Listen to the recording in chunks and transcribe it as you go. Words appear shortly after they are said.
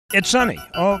It's sunny.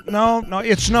 Oh, no,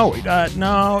 it's snowy.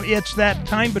 No, it's that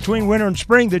time between winter and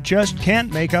spring that just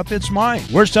can't make up its mind.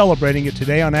 We're celebrating it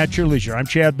today on At Your Leisure. I'm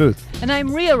Chad Booth. And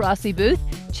I'm Rhea Rossi Booth.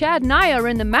 Chad and I are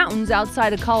in the mountains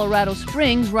outside of Colorado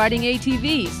Springs riding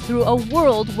ATVs through a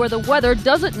world where the weather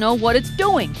doesn't know what it's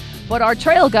doing, but our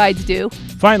trail guides do.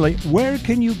 Finally, where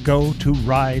can you go to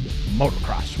ride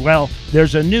motocross? Well,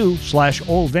 there's a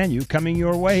new/old venue coming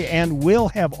your way, and we'll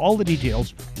have all the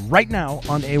details right now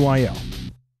on AYL.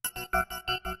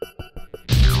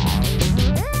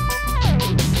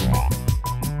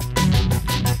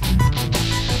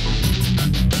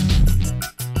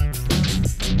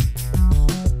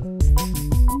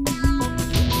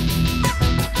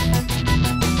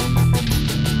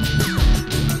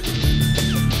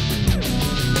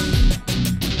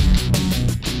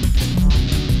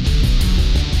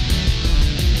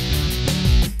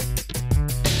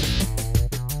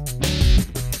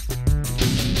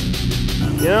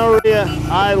 You know, Rhea,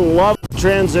 I love the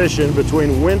transition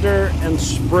between winter and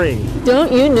spring.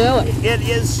 Don't you know it? It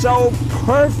is so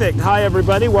perfect. Hi,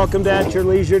 everybody. Welcome to At Your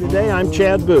Leisure today. I'm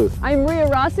Chad Booth. I'm Rhea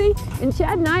Rossi, and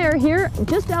Chad and I are here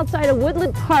just outside of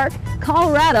Woodland Park,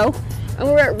 Colorado, and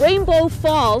we're at Rainbow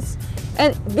Falls,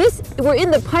 and we're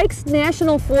in the Pikes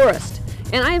National Forest.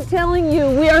 And I'm telling you,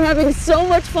 we are having so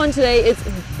much fun today. It's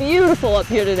beautiful up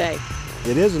here today.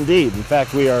 It is indeed. In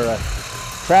fact, we are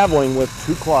traveling with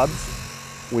two clubs.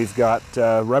 We've got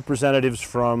representatives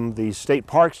from the State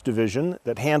Parks Division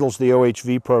that handles the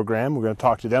OHV program. We're going to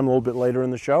talk to them a little bit later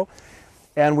in the show.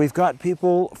 And we've got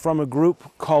people from a group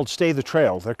called Stay the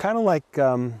Trail. They're kind of like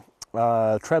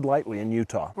Tread Lightly in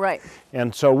Utah. Right.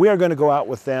 And so we are going to go out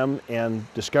with them and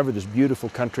discover this beautiful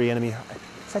country. And I mean,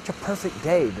 such a perfect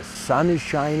day. The sun is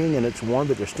shining and it's warm,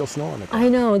 but there's still snow on the ground. I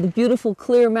know, the beautiful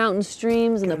clear mountain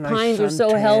streams and the pines are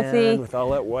so healthy. With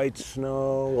all that white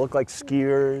snow, look like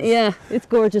skiers. Yeah, it's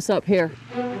gorgeous up here.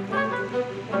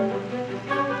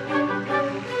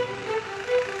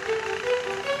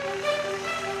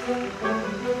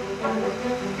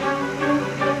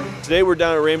 Today we're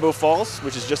down at Rainbow Falls,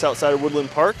 which is just outside of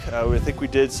Woodland Park. I think we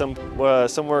did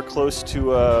somewhere close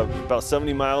to about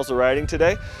 70 miles of riding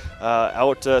today,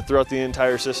 out throughout the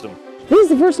entire system. This is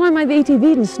the first time I've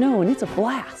ATV'd in snow, and it's a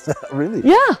blast. Really?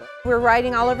 Yeah. We're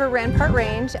riding all over Rampart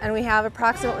Range, and we have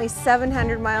approximately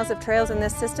 700 miles of trails in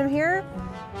this system here.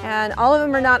 And all of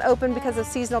them are not open because of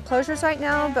seasonal closures right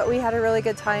now, but we had a really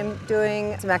good time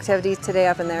doing some activities today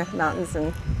up in the mountains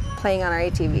and playing on our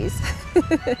ATVs.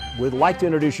 We'd like to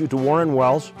introduce you to Warren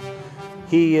Wells.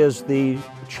 He is the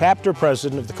chapter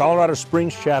president of the Colorado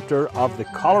Springs chapter of the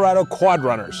Colorado Quad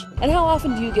Runners. And how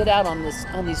often do you get out on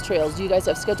these trails? Do you guys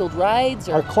have scheduled rides?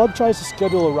 Or? Our club tries to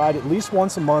schedule a ride at least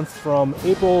once a month from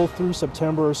April through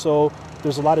September or so.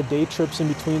 There's a lot of day trips in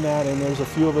between that, and there's a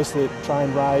few of us that try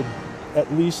and ride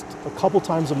at least a couple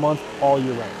times a month all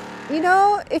year round. You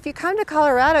know, if you come to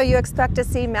Colorado, you expect to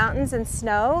see mountains and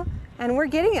snow, and we're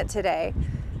getting it today.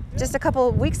 Just a couple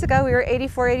of weeks ago, we were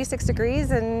 84, 86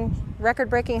 degrees and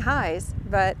record-breaking highs,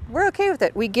 but we're okay with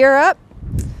it. We gear up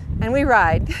and we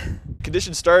ride.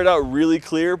 Conditions started out really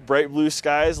clear, bright blue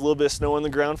skies, a little bit of snow on the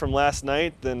ground from last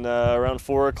night. Then around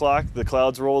 4 o'clock, the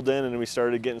clouds rolled in and we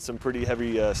started getting some pretty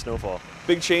heavy snowfall.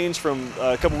 Big change from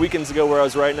a couple weekends ago where I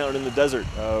was riding out in the desert,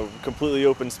 completely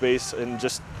open space and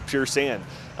just pure sand.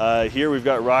 Here we've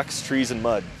got rocks, trees, and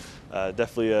mud.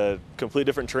 Definitely a complete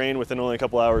different terrain within only a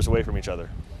couple hours away from each other.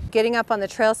 Getting up on the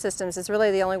trail systems is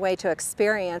really the only way to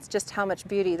experience just how much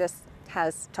beauty this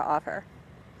has to offer.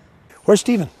 Where's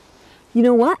Stephen? You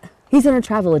know what? He's on a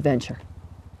travel adventure.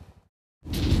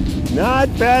 Not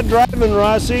bad driving,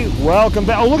 Rossi. Welcome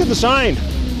back. Oh, look at the sign.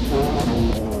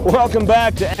 Welcome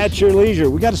back to At Your Leisure.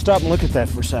 We got to stop and look at that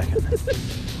for a second.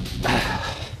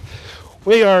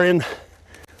 We are in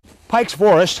Pikes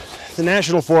Forest, the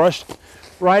National Forest,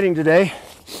 riding today.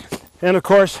 And of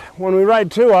course, when we ride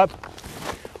two up,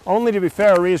 only to be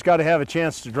fair, Rhea's got to have a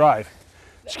chance to drive.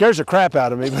 Scares the crap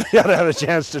out of me, but you got to have a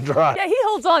chance to drive. Yeah, he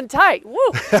holds on tight. Woo!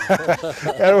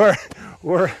 And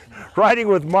we're riding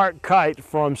with Mark Kite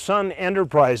from Sun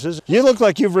Enterprises. You look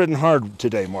like you've ridden hard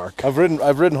today, Mark. I've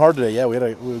ridden hard today. Yeah, we had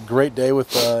a great day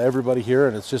with everybody here,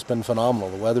 and it's just been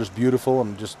phenomenal. The weather's beautiful,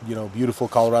 and just beautiful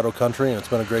Colorado country, and it's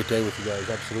been a great day with you guys.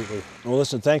 Absolutely. Well,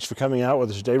 listen, thanks for coming out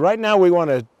with us today. Right now, we want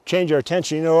to change our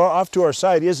attention. You know, off to our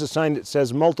side is a sign that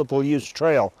says multiple use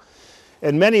trail.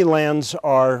 And many lands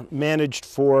are managed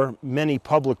for many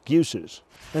public uses.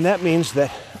 And that means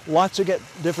that lots of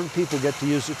different people get to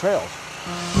use the trails.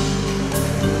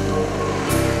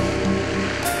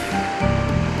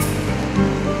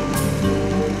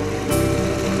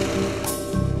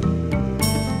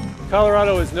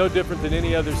 Colorado is no different than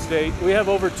any other state. We have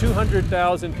over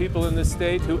 200,000 people in this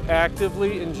state who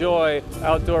actively enjoy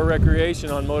outdoor recreation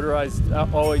on motorized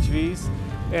OHVs,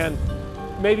 and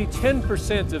maybe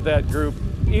 10% of that group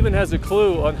even has a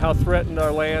clue on how threatened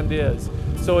our land is.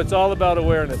 So it's all about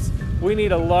awareness. We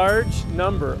need a large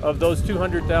number of those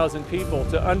 200,000 people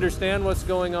to understand what's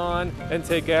going on and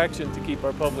take action to keep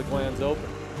our public lands open.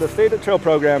 The State Trail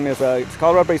program is a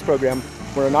Colorado-based program.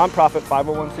 We're a nonprofit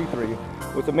 501c3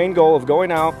 with the main goal of going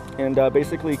out and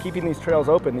basically keeping these trails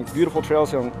open, these beautiful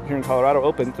trails here in Colorado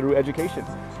open through education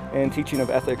and teaching of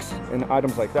ethics and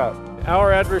items like that.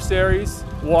 Our adversaries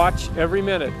watch every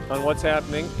minute on what's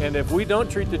happening, and if we don't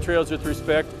treat the trails with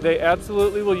respect, they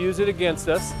absolutely will use it against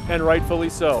us, and rightfully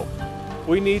so.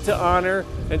 We need to honor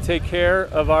and take care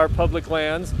of our public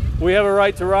lands. We have a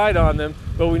right to ride on them,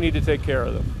 but we need to take care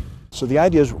of them. So the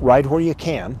idea is ride where you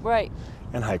can. Right.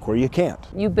 And hike where you can't.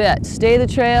 You bet. Stay the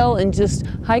trail and just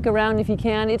hike around if you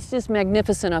can. It's just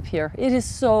magnificent up here. It is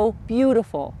so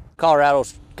beautiful.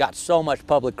 Colorado's got so much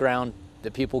public ground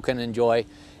that people can enjoy.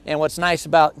 And what's nice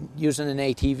about using an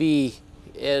ATV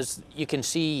is you can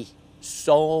see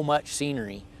so much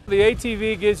scenery. The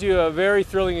ATV gives you a very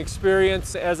thrilling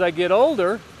experience. As I get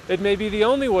older, it may be the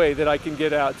only way that I can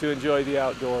get out to enjoy the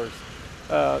outdoors.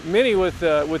 Many with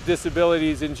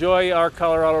disabilities enjoy our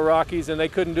Colorado Rockies, and they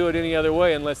couldn't do it any other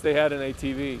way unless they had an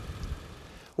ATV.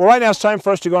 Well, right now it's time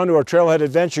for us to go on to our trailhead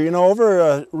adventure. You know,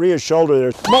 over Ria's shoulder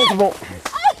there's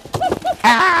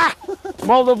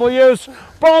multiple use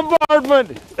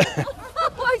bombardment.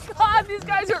 Oh my God, these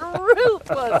guys are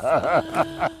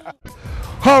ruthless.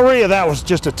 Oh, Ria, that was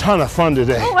just a ton of fun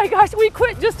today. Oh my gosh, we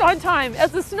quit just on time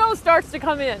as the snow starts to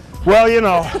come in. Well, you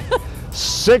know,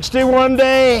 60 one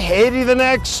day, 80 the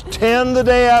next, 10 the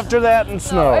day after that, and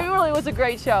snow. It really was a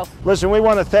great show. Listen, we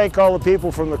want to thank all the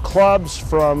people from the clubs,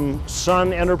 from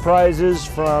Sun Enterprises,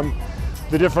 from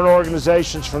the different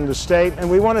organizations from the state, and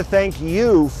we want to thank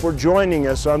you for joining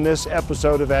us on this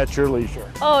episode of At Your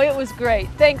Leisure. Oh, it was great.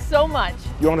 Thanks so much.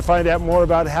 You want to find out more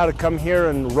about how to come here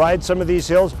and ride some of these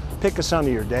hills? Pick a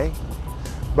Sunday day.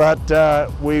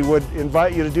 But we would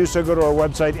invite you to do so. Go to our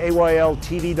website,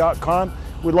 ayltv.com.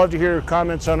 We'd love to hear your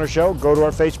comments on our show. Go to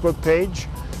our Facebook page,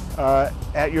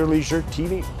 At Your Leisure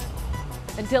TV.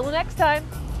 Until the next time.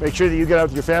 Make sure that you get out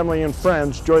with your family and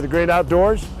friends. Enjoy the great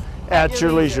outdoors at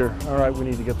your leisure. All right, we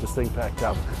need to get this thing packed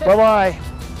up. Bye-bye.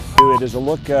 It is a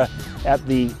look at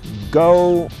the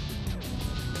Go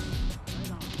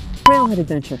Trailhead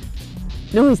adventure.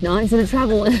 No, he's not. He's in a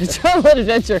trailhead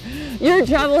adventure. You're a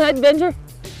trailhead adventure?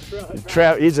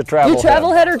 He's a travel You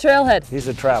trailhead or trailhead? He's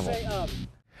a travel.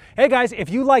 Hey guys, if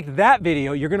you liked that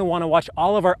video, you're going to want to watch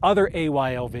all of our other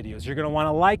AYL videos. You're going to want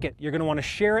to like it, you're going to want to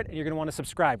share it, and you're going to want to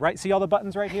subscribe, right? See all the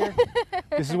buttons right here?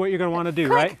 This is what you're going to want to do,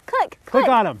 right? Click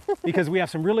on them, because we have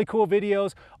some really cool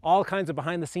videos, all kinds of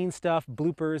behind the scenes stuff,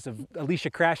 bloopers of Alicia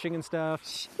crashing and stuff.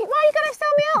 Why are you going to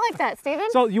sell me out like that, Steven?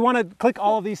 So you want to click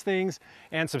all of these things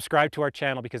and subscribe to our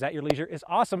channel, because At Your Leisure is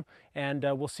awesome, and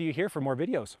we'll see you here for more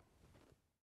videos.